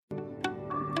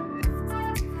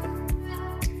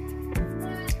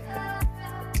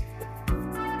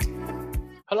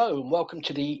Hello and welcome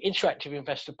to the Interactive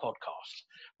Investor Podcast,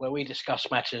 where we discuss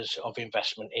matters of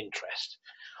investment interest.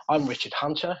 I'm Richard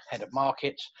Hunter, Head of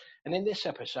Markets, and in this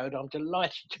episode I'm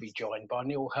delighted to be joined by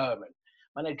Neil Hermon,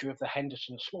 Manager of the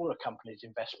Henderson Smaller Companies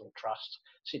Investment Trust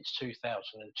since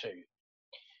 2002.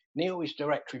 Neil is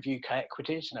Director of UK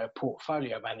Equities and a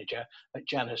Portfolio Manager at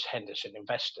Janus Henderson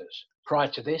Investors. Prior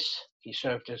to this, he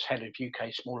served as Head of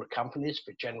UK Smaller Companies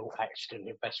for General Accident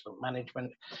Investment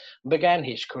Management and began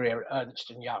his career at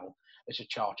Ernst & Young as a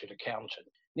Chartered Accountant.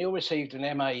 Neil received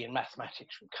an MA in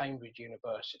Mathematics from Cambridge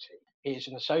University. He is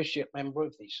an Associate Member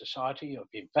of the Society of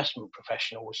Investment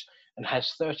Professionals and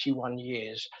has 31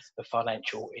 years of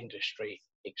financial industry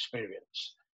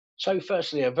experience. So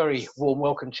firstly, a very warm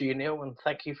welcome to you, Neil, and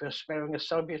thank you for sparing us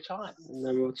some of your time.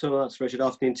 No, that's Richard.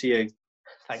 Afternoon to you.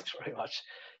 Thanks very much.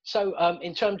 So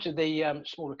in terms of the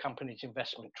Smaller Companies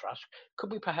Investment Trust,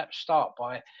 could we perhaps start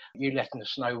by you letting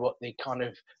us know what the kind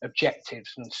of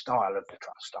objectives and style of the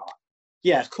trust are?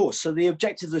 Yeah, of course. So the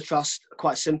objectives of the trust are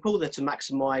quite simple. They're to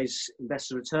maximise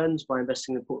investor returns by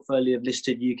investing in a portfolio of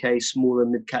listed UK small and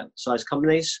mid-cap sized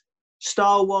companies.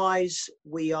 Style-wise,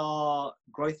 we are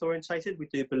growth-orientated. We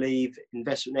do believe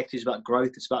investment in equity is about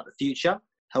growth. It's about the future.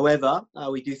 However,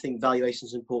 we do think valuation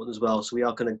is important as well. So we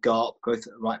are going to go up growth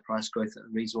at the right price, growth at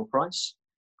a reasonable price.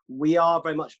 We are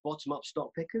very much bottom-up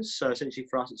stock pickers. So essentially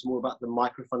for us, it's more about the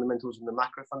micro fundamentals and the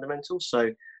macro fundamentals.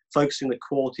 So focusing the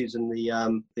qualities and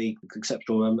the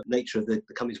exceptional nature of the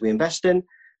companies we invest in.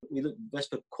 We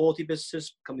invest for quality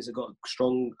businesses, companies that have got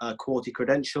strong quality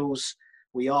credentials.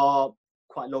 We are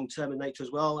quite long-term in nature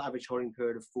as well, average holding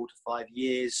period of 4 to 5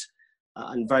 years,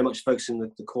 and very much focusing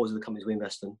the cause of the companies we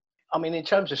invest in. I mean, in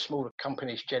terms of smaller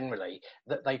companies generally,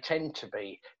 that they tend to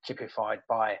be typified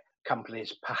by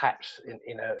companies perhaps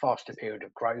in a faster period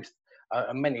of growth,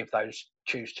 and many of those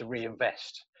choose to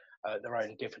reinvest their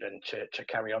own dividend to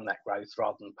carry on that growth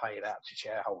rather than pay it out to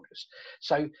shareholders.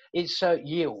 So is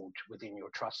yield within your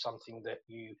trust something that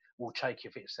you will take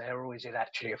if it's there, or is it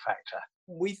actually a factor?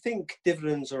 We think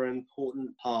dividends are an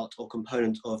important part or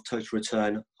component of total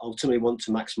return. Ultimately, we want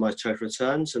to maximise total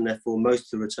returns, and therefore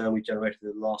most of the return we've generated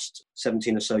in the last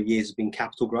 17 or so years has been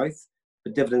capital growth.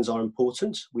 But dividends are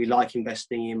important. We like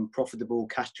investing in profitable,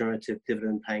 cash-generative,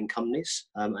 dividend-paying companies,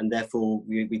 and therefore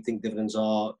we think dividends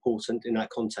are important in that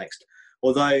context.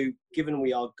 Although, given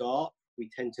we are GARP, we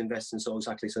tend to invest in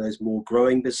those more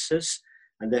growing businesses,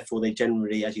 and therefore they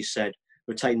generally, as you said,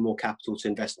 retain more capital to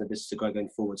invest in the business to grow going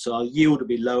forward. So our yield will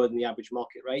be lower than the average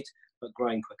market rate, but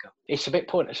growing quicker. It's a bit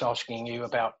pointless asking you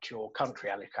about your country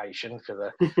allocation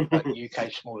for the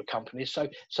UK smaller companies.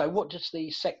 So what does the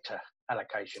sector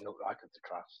allocation look like of the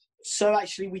trust? So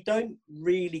actually, we don't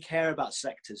really care about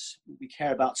sectors. We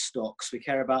care about stocks. We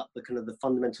care about the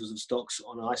fundamentals of stocks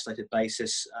on an isolated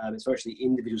basis. It's virtually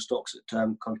individual stocks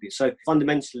that contribute. So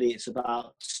fundamentally, it's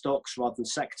about stocks rather than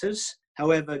sectors.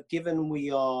 However, given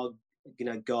we are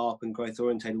GARP and growth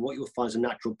orientated, what you'll find is a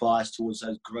natural bias towards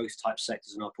those growth type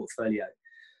sectors in our portfolio.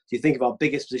 So you think of our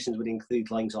biggest positions would include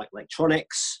things like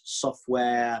electronics,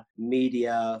 software,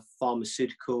 media,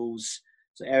 pharmaceuticals.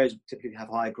 So areas typically have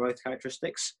higher growth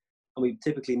characteristics, and we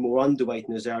typically more underweight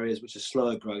in those areas which are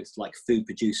slower growth, like food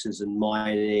producers and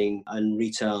mining and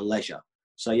retail and leisure.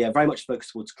 So yeah, very much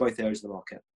focused towards growth areas of the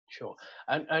market. Sure.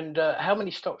 And how many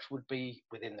stocks would be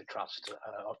within the trust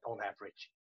on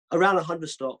average? Around 100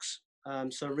 stocks.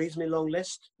 So a reasonably long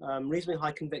list, reasonably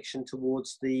high conviction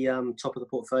towards the top of the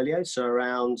portfolio. So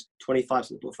around 25% of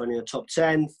the portfolio in the top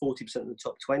 10, 40% in the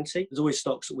top 20. There's always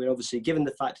stocks that we're obviously, given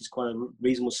the fact it's quite a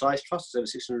reasonable size trust, it's over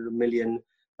 600 million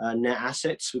net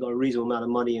assets. We've got a reasonable amount of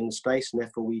money in the space, and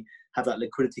therefore we have that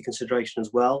liquidity consideration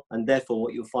as well. And therefore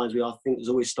what you'll find is I think there's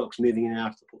always stocks moving in and out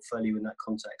of the portfolio in that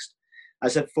context.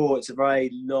 As I said before, it's a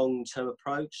very long-term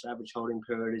approach. The average holding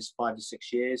period is 5 to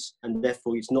 6 years, and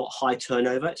therefore it's not high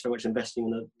turnover. It's very much investing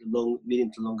in the medium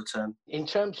to longer term. In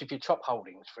terms of your top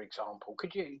holdings, for example,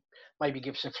 could you maybe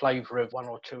give us a flavour of one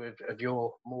or two of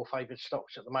your more favoured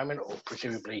stocks at the moment, or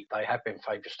presumably they have been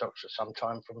favoured stocks at some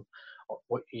time from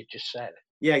what you just said?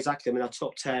 Yeah, exactly. I mean, our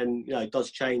top 10, it does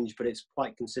change, but it's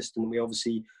quite consistent.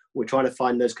 We're trying to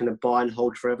find those kind of buy and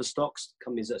hold forever stocks,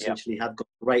 companies that essentially have got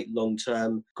great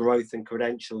long-term growth and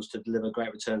credentials to deliver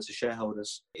great returns to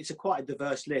shareholders. It's quite a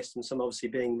diverse list, and some obviously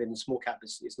being mid and small cap,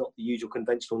 it's not the usual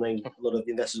conventional names a lot of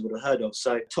investors would have heard of.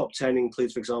 So top 10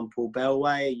 includes, for example,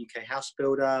 Bellway, UK house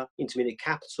builder, Intermediate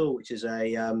Capital, which is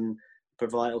a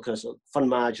provider, fund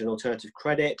manager and alternative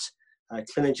credit,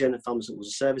 Clinigen, a pharmaceutical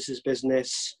services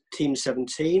business, Team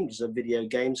 17, which is a video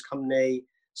games company.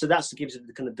 So that gives it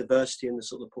the kind of diversity in the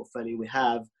sort of portfolio we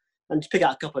have. And to pick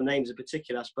out a couple of names in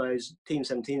particular, I suppose Team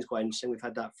 17 is quite interesting. We've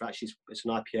had that for actually, it's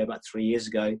an IPO about 3 years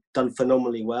ago, done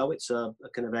phenomenally well. It's a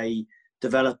kind of a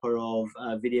developer of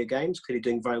video games, clearly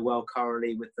doing very well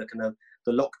currently with the kind of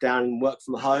the lockdown, work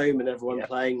from home, and everyone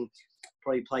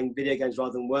probably playing video games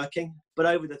rather than working. But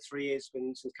over the 3 years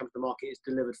since coming to the market, it's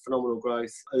delivered phenomenal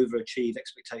growth, overachieved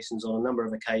expectations on a number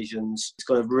of occasions. It's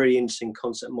got a really interesting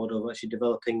concept model of actually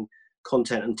developing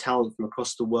content and talent from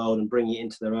across the world and bringing it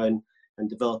into their own and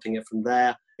developing it from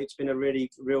there. It's been a really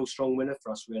real strong winner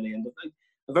for us, really, and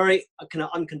a very kind of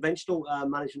unconventional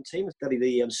management team.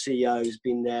 The CEO has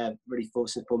been there really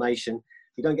since formation.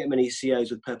 You don't get many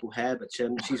CEOs with purple hair, but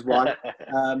she's one.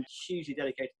 Hugely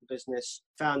dedicated to the business,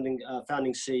 founding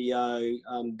CEO,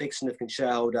 big significant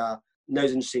shareholder, knows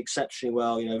the industry exceptionally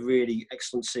well, really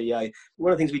excellent CEO.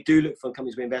 One of the things we do look for in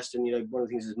companies we invest in, one of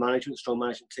the things is management, strong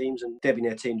management teams, and Debbie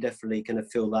and her team definitely kind of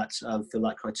fill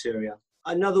that criteria.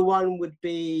 Another one would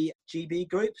be GB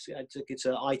Group. It's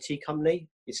an IT company.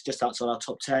 It's just outside our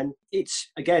top 10. It's,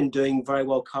 again, doing very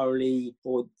well currently,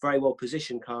 or very well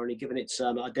positioned currently, given its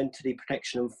identity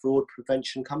protection and fraud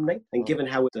prevention company. And given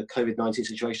how the COVID-19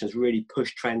 situation has really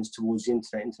pushed trends towards the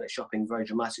internet shopping very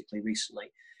dramatically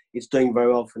recently, it's doing very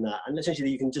well from that. And essentially,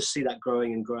 you can just see that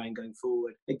growing going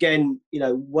forward. Again,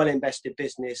 well-invested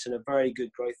business in a very good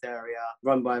growth area,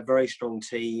 run by a very strong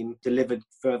team, delivered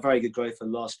for a very good growth for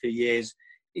the last few years.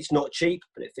 It's not cheap,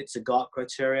 but it fits the GARP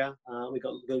criteria. We've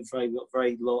got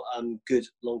very good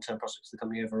long-term prospects for the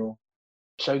company overall.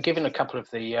 So given a couple of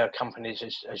the companies,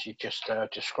 as you've just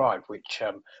described, which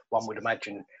one would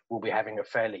imagine will be having a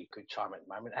fairly good time at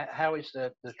the moment, how is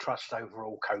the trust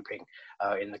overall coping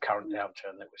in the current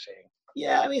downturn that we're seeing?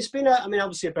 Yeah, it's been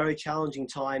obviously a very challenging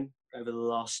time over the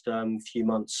last few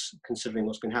months, considering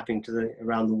what's been happening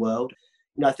around the world.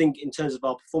 I think in terms of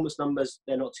our performance numbers,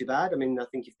 they're not too bad. I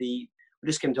think we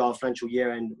just came to our financial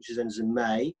year end, which ends in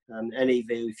May. NAV,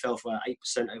 we fell for about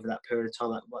 8% over that period of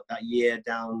time, that year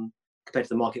down compared to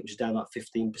the market, which is down about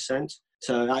 15%.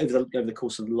 So over the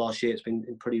course of the last year, it's been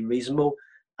pretty reasonable.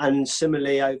 And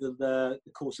similarly, over the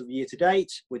course of the year to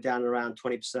date, we're down around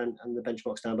 20% and the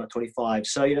benchmark's down about 25%.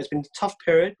 So, it's been a tough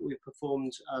period. We've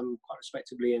performed quite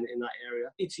respectably in that area.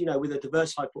 It's, with a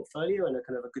diversified portfolio and a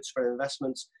kind of a good spread of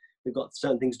investments, we've got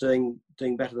certain things doing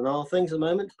better than other things at the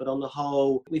moment. But on the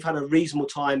whole, we've had a reasonable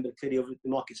time, but clearly the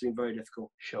market's been very difficult.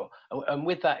 Sure. And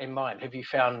with that in mind, have you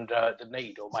found the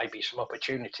need or maybe some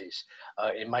opportunities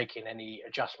in making any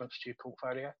adjustments to your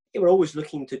portfolio? Yeah, we're always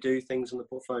looking to do things on the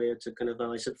portfolio to kind of, as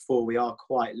I said before, we are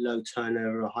quite low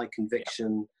turnover, high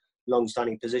conviction,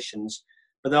 long-standing positions.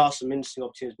 But there are some interesting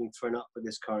opportunities being thrown up with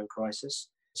this current crisis.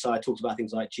 So I talked about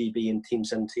things like GB and Team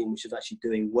 17, which is actually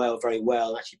doing very well,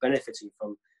 and actually benefiting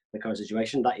from the current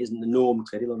situation. That isn't the norm,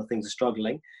 clearly. A lot of things are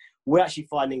struggling. We're actually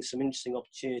finding some interesting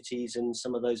opportunities in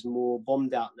some of those more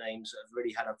bombed out names that have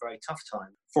really had a very tough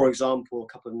time. For example,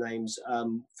 a couple of names,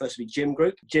 firstly, Gym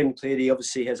Group. Gym clearly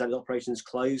obviously has had operations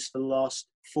closed for the last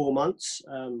 4 months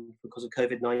because of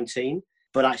COVID-19,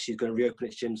 but actually is going to reopen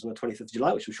its gyms on the 25th of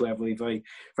July, which I'm sure everyone will be very,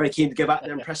 very keen to go back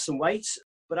there and press some weight.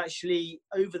 But actually,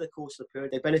 over the course of the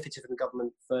period, they benefited from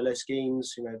government furlough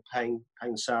schemes, paying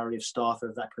salary of staff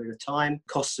over that period of time.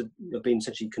 Costs have been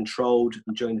essentially controlled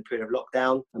during the period of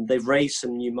lockdown. And they've raised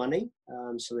some new money,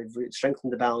 so they've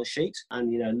strengthened the balance sheet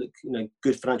and, look,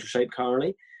 good financial shape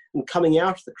currently. And coming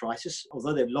out of the crisis,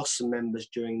 although they've lost some members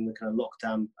during the kind of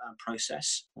lockdown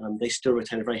process, they still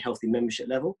retain a very healthy membership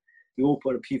level. We all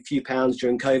put a few pounds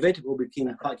during COVID. We'll be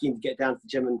quite keen to get down to the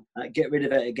gym and get rid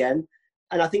of it again.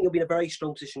 And I think it'll be in a very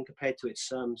strong position compared to its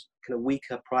kind of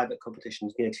weaker private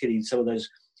competitions. Clearly some of those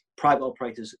private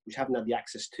operators which haven't had the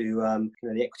access to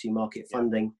the equity market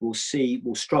funding will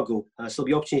struggle. So there'll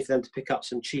be opportunity for them to pick up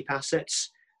some cheap assets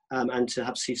and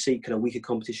to see kind of weaker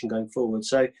competition going forward.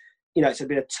 So, it's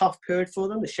been a tough period for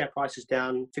them. The share price is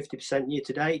down 50% year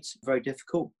to date. Very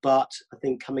difficult. But I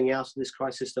think coming out of this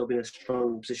crisis, they'll be in a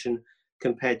strong position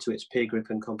compared to its peer group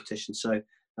and competition. So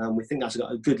we think that's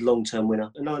got a good long-term winner.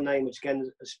 Another name which again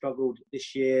has struggled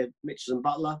this year, Mitchells &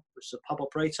 Butler, which is a pub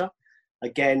operator.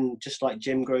 Again, just like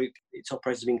Gym Group, its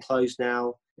operators have been closed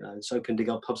now. Pubs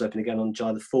open again on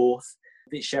July the 4th.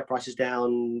 Its share price is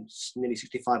down nearly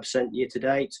 65% year to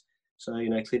date. So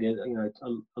clearly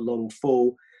a long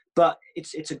fall. But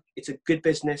it's a good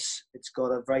business. It's got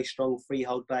a very strong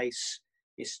freehold base.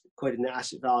 Its quoted net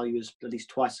asset value is at least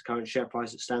twice the current share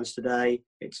price it stands today.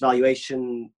 Its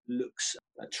valuation looks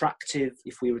attractive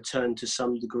if we return to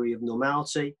some degree of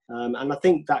normality. And I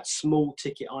think that small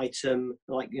ticket item,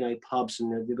 like, pubs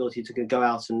and the ability to go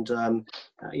out and,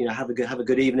 have a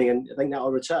good evening, and I think that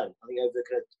will return. I think over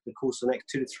the course of the next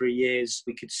 2 to 3 years,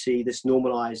 we could see this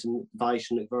normalise and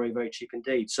valuation look very, very cheap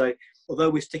indeed. So although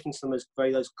we're sticking to them as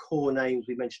those core names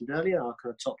we mentioned earlier, our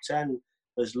kind of top 10,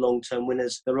 those long-term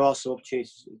winners, there are some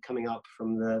opportunities coming up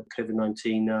from the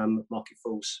COVID-19 market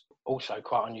falls. Also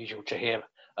quite unusual to hear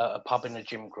a pub and a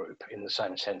gym group in the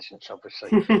same sentence, obviously.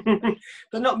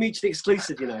 They're not mutually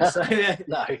exclusive, So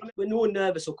No. We're more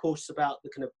nervous or cautious about the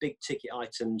kind of big ticket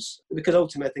items, because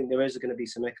ultimately I think there is going to be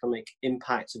some economic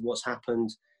impact of what's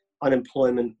happened.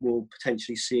 Unemployment will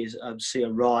potentially see a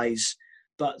rise.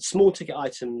 But small ticket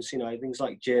items, things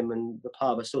like gym and the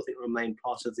pub, I still think remain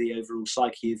part of the overall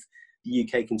psyche of the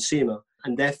UK consumer.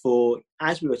 And therefore,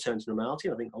 as we return to normality,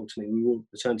 I think ultimately we will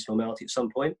return to normality at some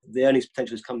point, the earnings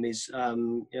potential of companies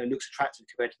looks attractive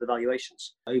compared to the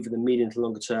valuations. Over the medium to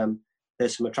longer term,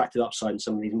 there's some attractive upside in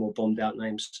some of these more bombed out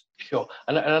names. Sure.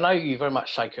 And I know you very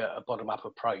much take a bottom-up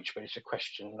approach, but it's a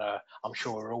question I'm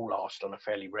sure we're all asked on a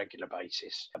fairly regular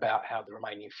basis about how the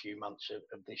remaining few months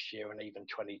of this year and even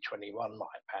 2021 might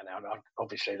pan out.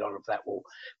 Obviously, a lot of that will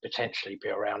potentially be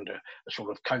around a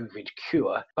sort of COVID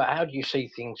cure, but how do you see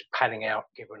things panning out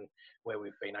given where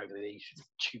we've been over these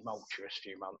tumultuous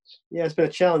few months? Yeah, it's been a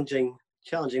challenging,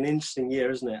 interesting year,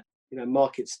 isn't it?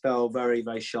 Markets fell very,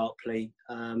 very sharply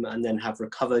and then have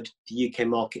recovered. The UK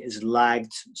market has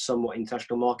lagged somewhat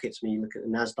international markets. When you look at the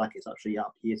Nasdaq, it's actually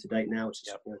up year to date now, which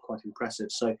is quite impressive.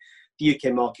 So the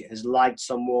UK market has lagged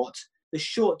somewhat. The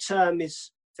short term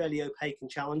is fairly opaque and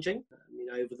challenging.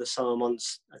 Over the summer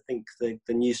months, I think the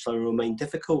news flow will remain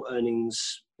difficult.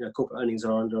 Earnings, corporate earnings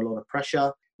are under a lot of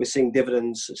pressure. We're seeing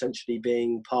dividends essentially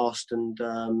being passed and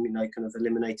kind of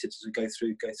eliminated as we go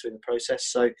through the process.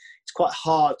 So it's quite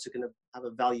hard to kind of have a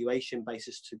valuation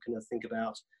basis to kind of think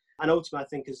about. And ultimately, I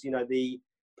think as the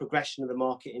progression of the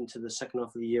market into the second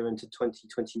half of the year into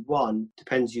 2021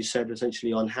 depends, you said,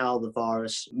 essentially on how the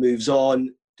virus moves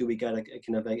on. Do we get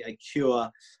a cure?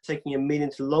 Taking a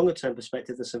medium to longer term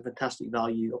perspective, there's some fantastic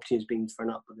value opportunities being thrown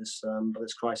up by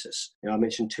this crisis. I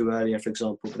mentioned 2 earlier, for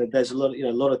example, but there's a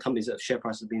lot of companies that share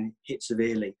prices have been hit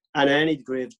severely, and at any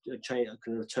degree of change,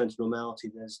 kind of return to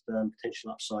normality, there's potential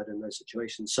upside in those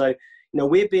situations. So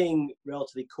we're being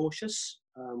relatively cautious.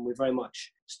 We're very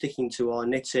much sticking to our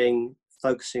knitting,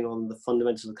 focusing on the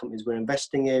fundamentals of the companies we're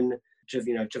investing in,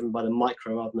 driven by the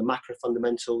micro rather than the macro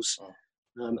fundamentals.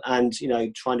 And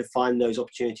trying to find those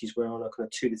opportunities where on a kind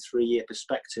of 2 to 3 year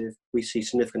perspective we see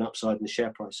significant upside in the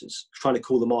share prices. Trying to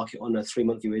call the market on a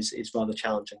 3-month view is rather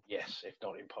challenging. Yes, if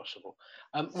not impossible.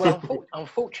 Well,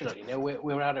 unfortunately, Neil,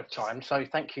 we're out of time. So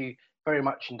thank you very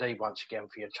much indeed once again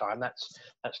for your time. That's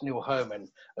Neil Hermon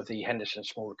of the Henderson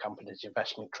Smaller Companies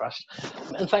Investment Trust.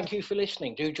 And thank you for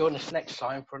listening. Do join us next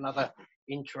time for another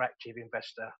interactive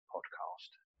investor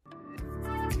podcast.